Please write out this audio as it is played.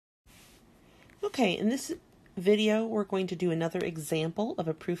Okay, in this video, we're going to do another example of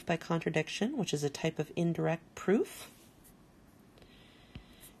a proof by contradiction, which is a type of indirect proof.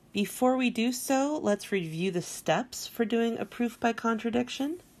 Before we do so, let's review the steps for doing a proof by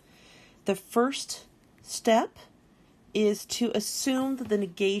contradiction. The first step is to assume that the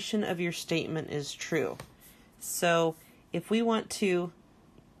negation of your statement is true. So if we want to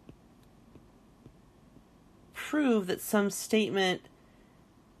prove that some statement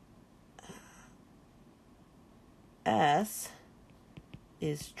S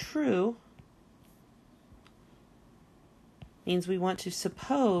is true, means we want to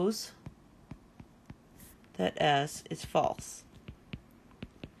suppose that S is false.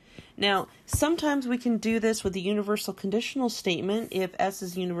 Now, sometimes we can do this with the universal conditional statement. If S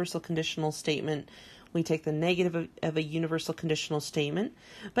is a universal conditional statement, we take the negative of a universal conditional statement.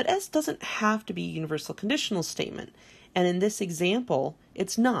 But S doesn't have to be a universal conditional statement. And in this example,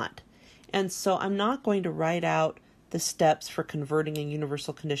 it's not. And so I'm not going to write out the steps for converting a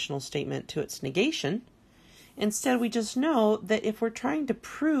universal conditional statement to its negation. Instead, we just know that if we're trying to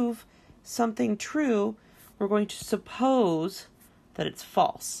prove something true, we're going to suppose that it's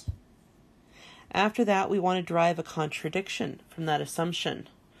false. After that, we want to derive a contradiction from that assumption.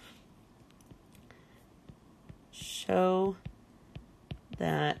 Show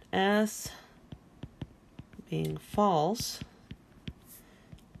that S being false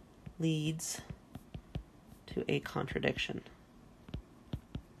leads to a contradiction.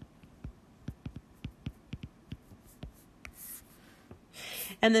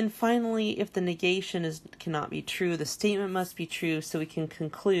 And then finally, if the negation cannot be true, the statement must be true, so we can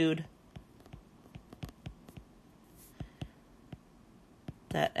conclude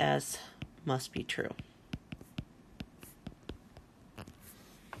that S must be true.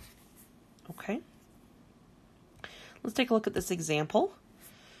 Okay. Let's take a look at this example.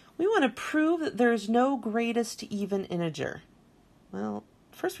 We want to prove that there is no greatest even integer. Well,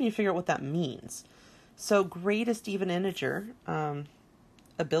 first we need to figure out what that means. So greatest even integer,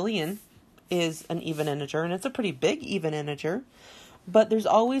 a billion is an even integer, and it's a pretty big even integer, but there's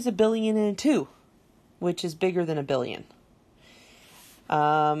always a billion and a 2, which is bigger than a billion.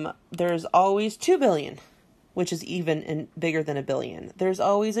 There's always 2 billion, which is even and bigger than a billion. There's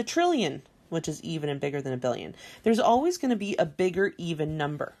always a trillion, which is even and bigger than a billion. There's always going to be a bigger even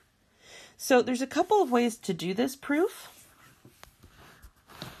number. So there's a couple of ways to do this proof.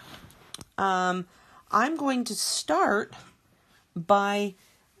 I'm going to start by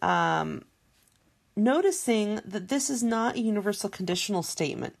noticing that this is not a universal conditional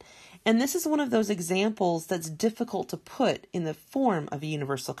statement. And this is one of those examples that's difficult to put in the form of a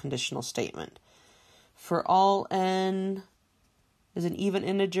universal conditional statement. For all n is an even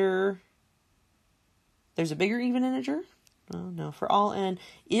integer, there's a bigger even integer? Oh, no. For all n,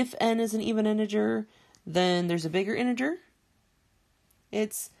 if n is an even integer, then there's a bigger integer.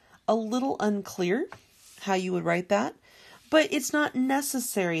 It's a little unclear how you would write that, but it's not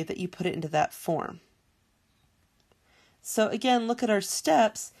necessary that you put it into that form. So again, look at our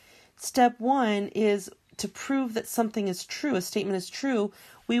steps. Step 1 is to prove that something is true, a statement is true,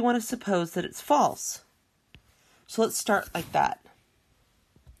 we want to suppose that it's false. So let's start like that.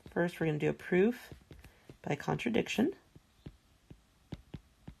 First, we're going to do a proof by contradiction.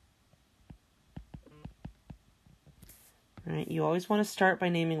 All right, you always want to start by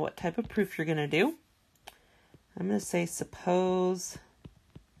naming what type of proof you're going to do. I'm going to say suppose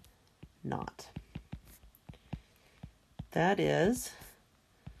not. That is,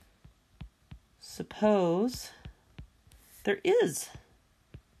 suppose there is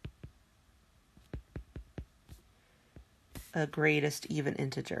a greatest even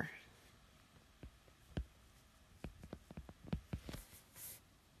integer.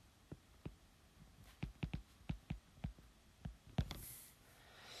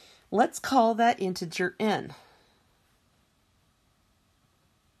 Let's call that integer n.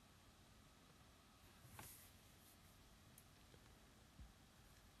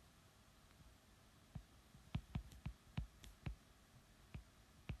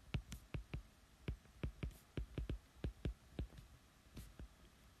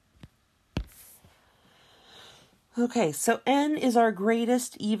 Okay, so n is our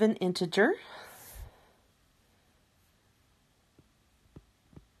greatest even integer.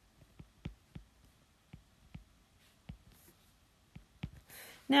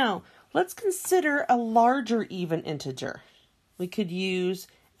 Now, let's consider a larger even integer. We could use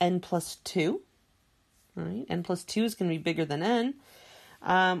n plus 2. All right, n plus 2 is going to be bigger than n.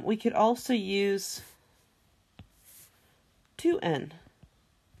 We could also use 2n.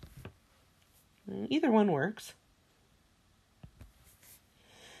 Either one works.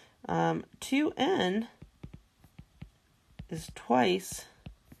 2n is twice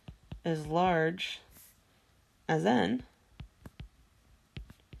as large as n,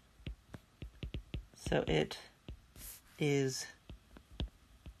 so it is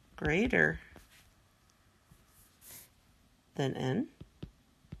greater than n.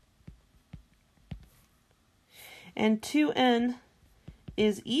 And 2n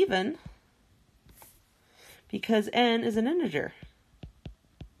is even because n is an integer.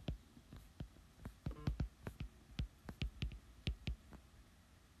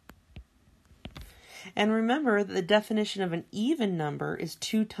 And remember that the definition of an even number is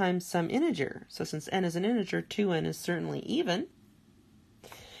 2 times some integer. So since n is an integer, 2n is certainly even.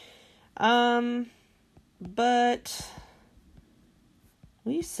 But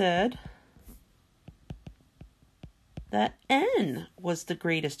we said that n was the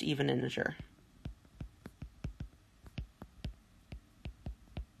greatest even integer.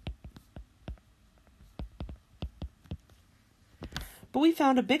 But we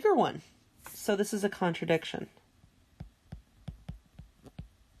found a bigger one. So this is a contradiction.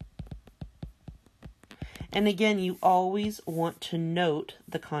 And again, you always want to note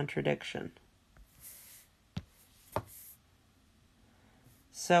the contradiction.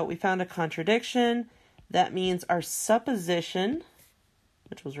 So we found a contradiction. That means our supposition,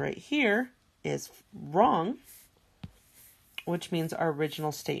 which was right here, is wrong, which means our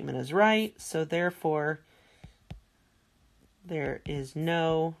original statement is right. So therefore, there is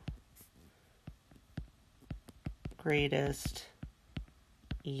no greatest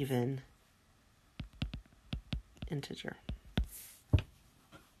even integer.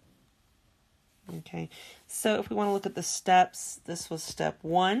 Okay, so if we want to look at the steps, this was step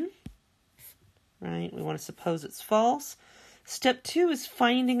 1, right? We want to suppose it's false. Step 2 is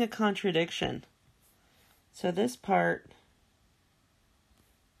finding a contradiction. So this part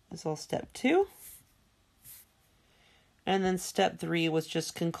is all step 2. And then step 3 was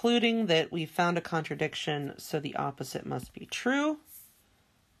just concluding that we found a contradiction, so the opposite must be true.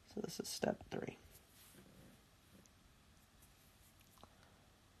 So this is step 3.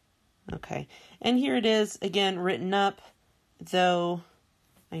 Okay, and here it is, again, written up, though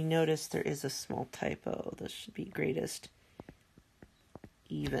I noticed there is a small typo. This should be greatest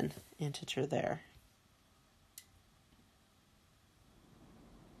even integer there.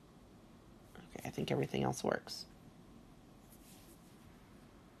 Okay, I think everything else works.